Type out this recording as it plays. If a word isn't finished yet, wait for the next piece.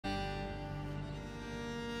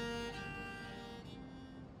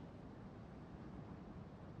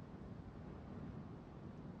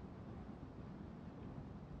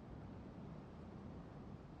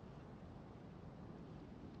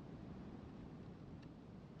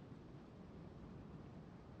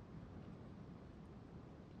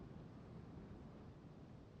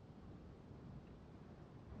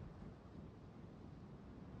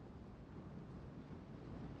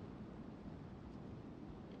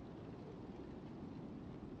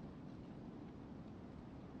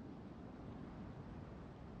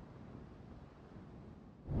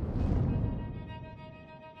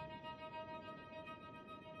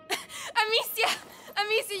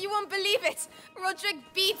Amicia, you won't believe it. Roderick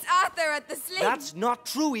beats Arthur at the sling. That's not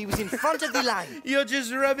true. He was in front of the line. You're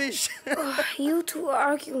just rubbish. You two are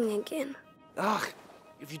arguing again. Ugh,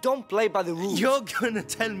 if you don't play by the rules... You're gonna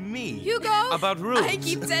tell me Hugo! about rules? I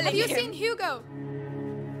keep telling you. Have you seen Hugo?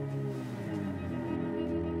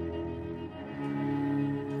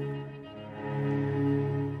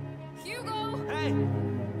 Hugo! Hey!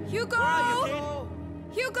 Hugo! Where are you, kid?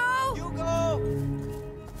 Hugo! Hugo!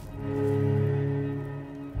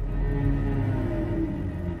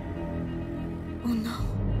 Oh no.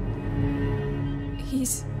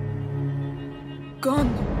 He's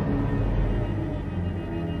gone.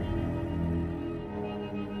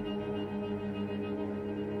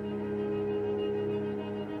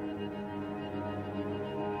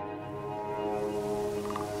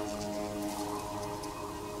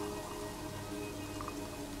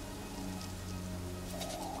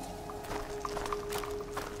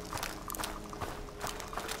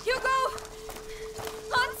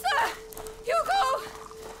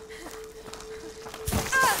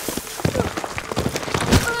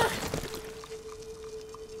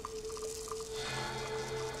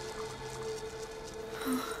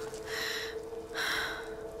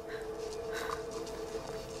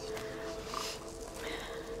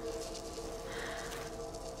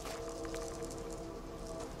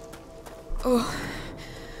 Oh,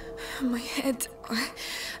 my head.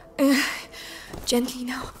 Gently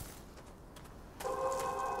now.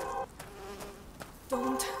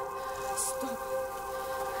 Don't stop.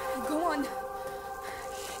 Go on.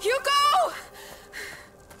 Hugo!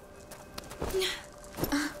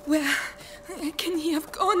 Where can he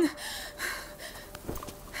have gone?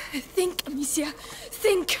 Think, Amicia.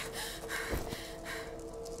 Think.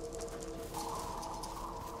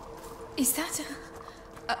 Is that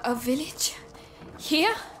a village?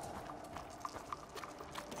 Here?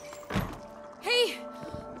 Hey!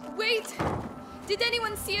 Wait! Did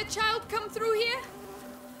anyone see a child come through here?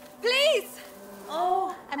 Please!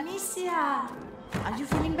 Oh, Amicia! Are you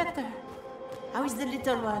feeling better? How is the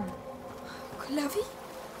little one? Clavi?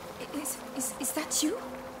 Is that you?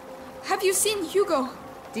 Have you seen Hugo?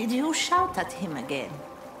 Did you shout at him again?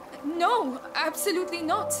 No, absolutely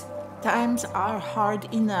not. Times are hard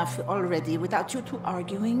enough already without you two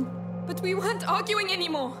arguing. But we weren't arguing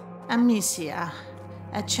anymore. Amicia,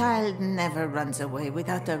 a child never runs away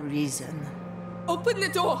without a reason. Open the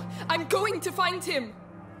door. I'm going to find him.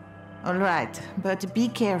 All right, but be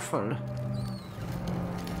careful.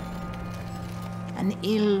 An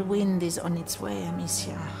ill wind is on its way,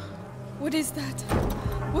 Amicia. What is that?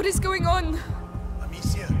 What is going on?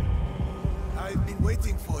 Amicia, I've been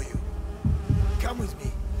waiting for you. Come with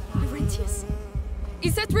me. Laurentius?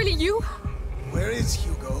 Is that really you? Where is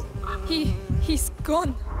Hugo? He's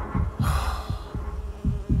gone.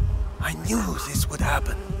 I knew this would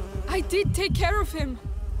happen. I did take care of him.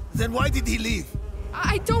 Then why did he leave?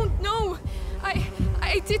 I don't know.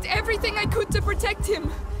 I did everything I could to protect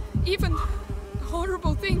him. Even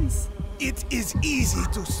horrible things. It is easy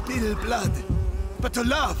to spill blood, but to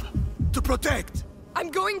love, to protect. I'm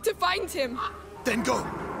going to find him. Then go,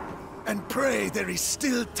 and pray there is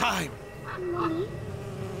still time. Mommy,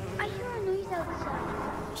 I hear a noise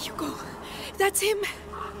outside. Hugo, that's him.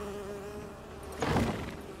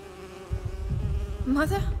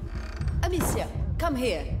 Mother? Amicia, come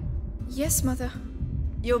here. Yes, Mother.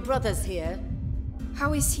 Your brother's here.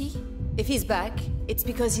 How is he? If he's back, it's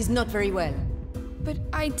because he's not very well. But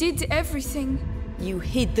I did everything. You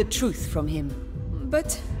hid the truth from him.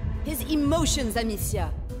 But... His emotions,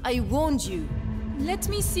 Amicia. I warned you. Let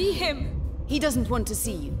me see him. He doesn't want to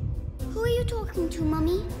see you. Who are you talking to,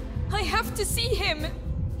 Mummy? I have to see him.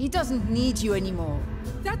 He doesn't need you anymore.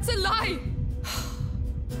 That's a lie.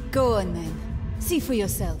 Go on then. See for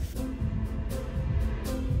yourself.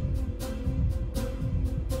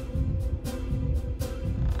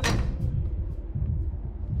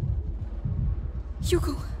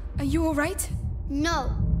 Hugo, are you all right?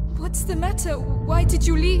 No. What's the matter? Why did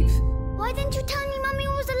you leave? Why didn't you tell me Mummy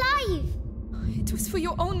was alive? It was for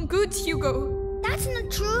your own good, Hugo. That's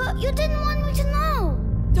not true. You didn't want me to know.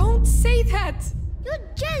 Don't say that. You're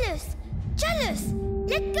jealous. Jealous.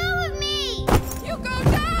 Let go of me. Hugo,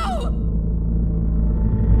 no!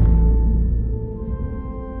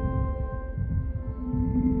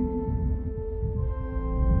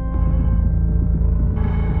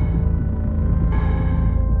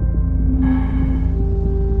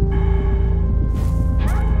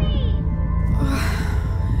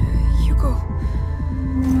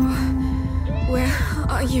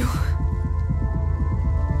 You.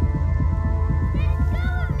 Let go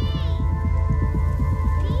of me!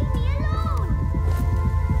 Leave me alone!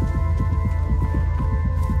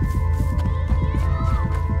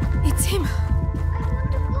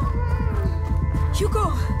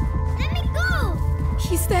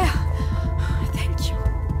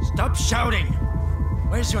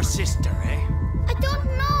 Where's your sister, eh? I don't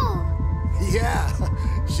know. Yeah,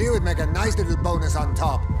 she would make a nice little bonus on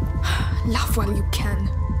top. Laugh while you can.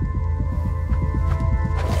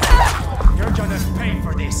 You're gonna pay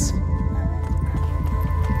for this.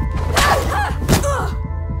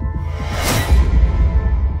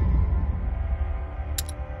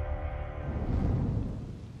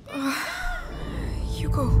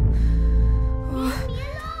 Hugo.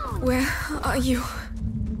 Where are you?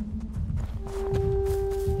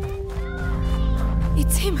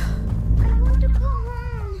 It's him. I want to go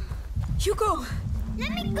home. Hugo.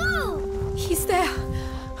 Let me go. He's there.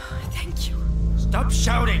 Thank you. Stop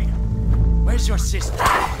shouting! Where's your sister?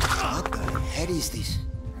 What the hell is this?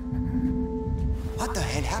 What the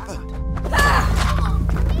hell happened?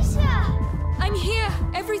 Amicia! I'm here.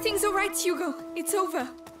 Everything's all right, Hugo. It's over.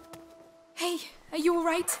 Hey, are you all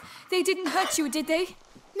right? They didn't hurt you, did they?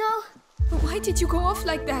 No, But why did you go off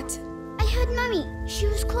like that? I heard Mummy. She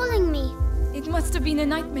was calling me. It must have been a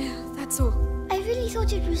nightmare, that's all. I really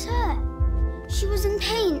thought it was her. She was in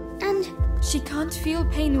pain and... She can't feel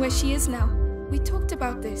pain where she is now. We talked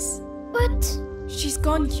about this. But... She's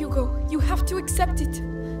gone, Hugo. You have to accept it.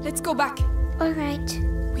 Let's go back. All right.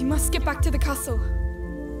 We must get back to the castle.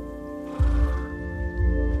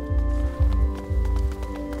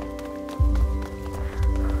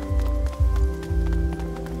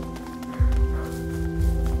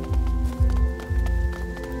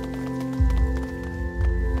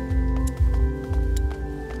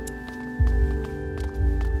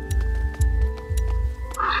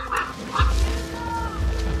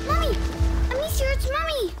 Mummy! Amicia, it's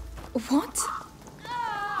Mummy! What?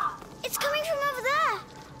 It's coming from over there.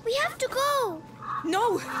 We have to go.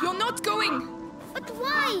 No, you're not going. But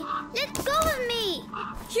why? Let go of me.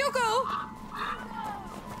 Hugo!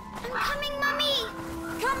 I'm coming, Mummy.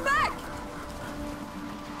 Come back!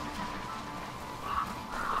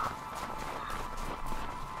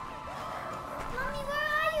 Mummy, where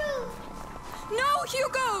are you? No,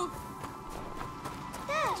 Hugo!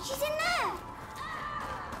 There, she's in there.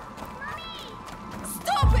 Mummy!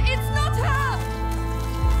 Stop! It's not her!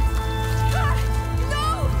 Ah, no!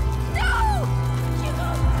 No! Hugo,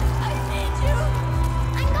 I need you!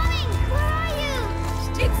 I'm coming. Where are you?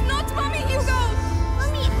 It's not Mommy, Hugo!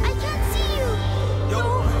 Mummy, I can't see you. No!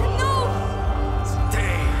 No!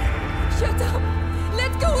 Stay! Shut up!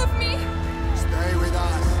 Let go of me! Stay with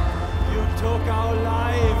us. You took our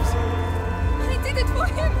lives! I did it for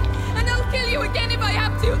him! And I'll kill you again if I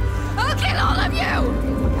have to! I'll kill all of you!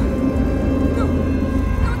 No!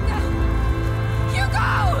 Not now! Hugo!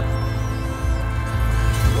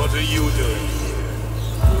 What are you doing?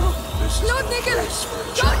 Not Nicholas!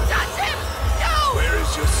 Don't touch him! No! Where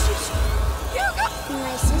is your sister? Hugo!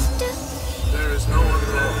 My sister? There is no one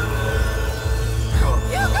wrong.